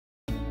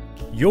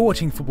You're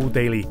watching Football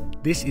Daily.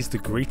 This is the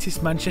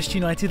greatest Manchester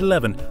United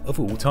 11 of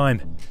all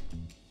time.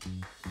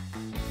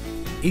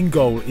 In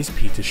goal is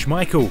Peter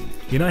Schmeichel.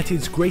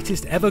 United's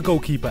greatest ever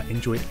goalkeeper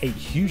enjoyed 8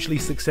 hugely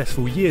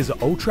successful years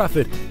at Old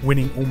Trafford,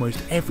 winning almost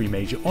every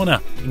major honour,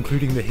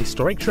 including the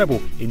historic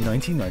treble in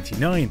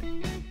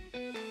 1999.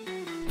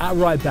 At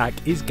right back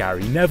is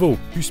Gary Neville,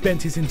 who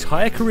spent his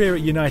entire career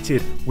at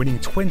United, winning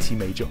 20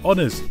 major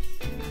honours.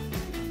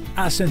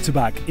 At centre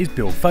back is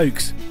Bill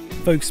Foulkes.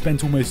 Foulkes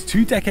spent almost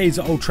 2 decades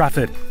at Old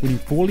Trafford, winning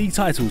 4 league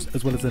titles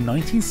as well as the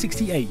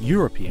 1968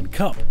 European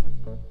Cup.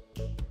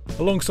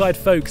 Alongside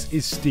Foulkes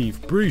is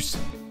Steve Bruce.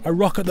 A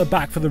rock at the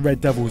back for the Red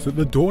Devils. At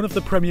the dawn of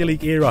the Premier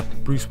League era,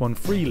 Bruce won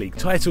 3 league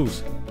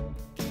titles.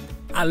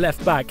 At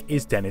left back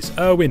is Dennis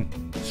Irwin.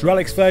 Sir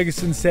Alex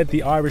Ferguson said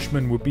the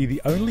Irishman would be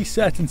the only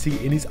certainty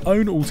in his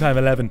own all-time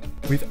 11,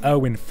 with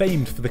Irwin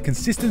famed for the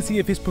consistency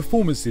of his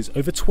performances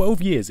over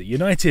 12 years at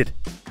United.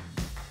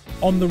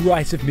 On the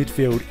right of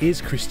midfield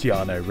is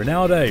Cristiano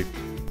Ronaldo.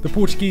 The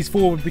Portuguese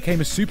forward became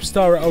a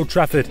superstar at Old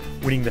Trafford,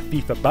 winning the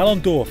FIFA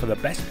Ballon d'Or for the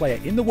best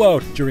player in the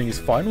world during his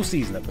final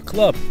season at the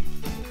club.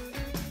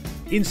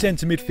 In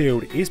centre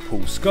midfield is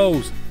Paul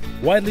Scholes.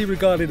 Widely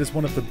regarded as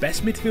one of the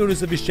best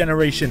midfielders of his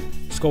generation,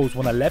 Scholes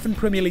won 11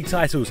 Premier League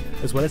titles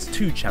as well as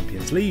 2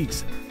 Champions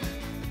Leagues.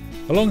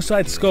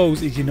 Alongside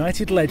Scholes is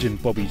United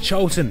legend Bobby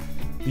Charlton.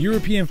 The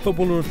European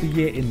Footballer of the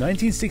Year in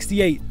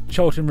 1968,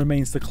 Charlton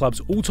remains the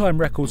club's all-time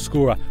record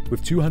scorer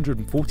with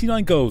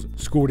 249 goals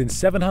scored in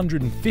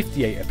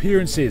 758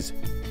 appearances.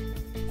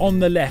 On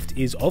the left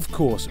is, of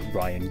course,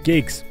 Ryan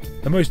Giggs.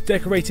 The most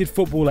decorated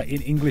footballer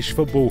in English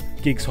football,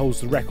 Giggs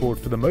holds the record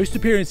for the most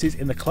appearances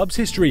in the club's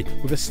history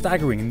with a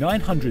staggering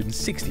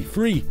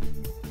 963.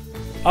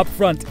 Up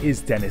front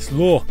is Denis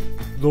Law.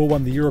 Law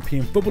won the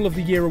European Football of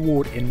the Year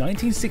award in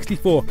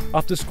 1964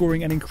 after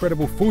scoring an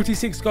incredible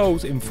 46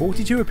 goals in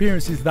 42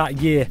 appearances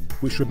that year,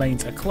 which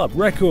remains a club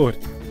record.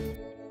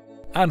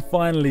 And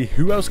finally,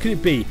 who else could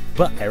it be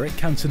but Eric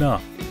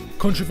Cantona?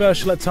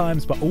 Controversial at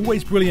times but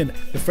always brilliant,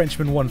 the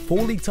Frenchman won 4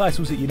 league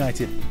titles at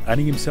United,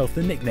 earning himself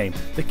the nickname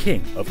the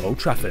King of Old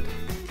Trafford.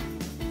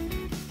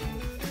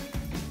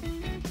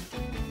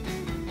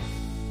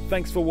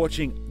 Thanks for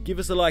watching. Give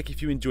us a like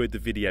if you enjoyed the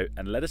video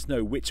and let us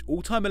know which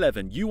all-time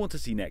 11 you want to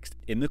see next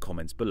in the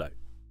comments below.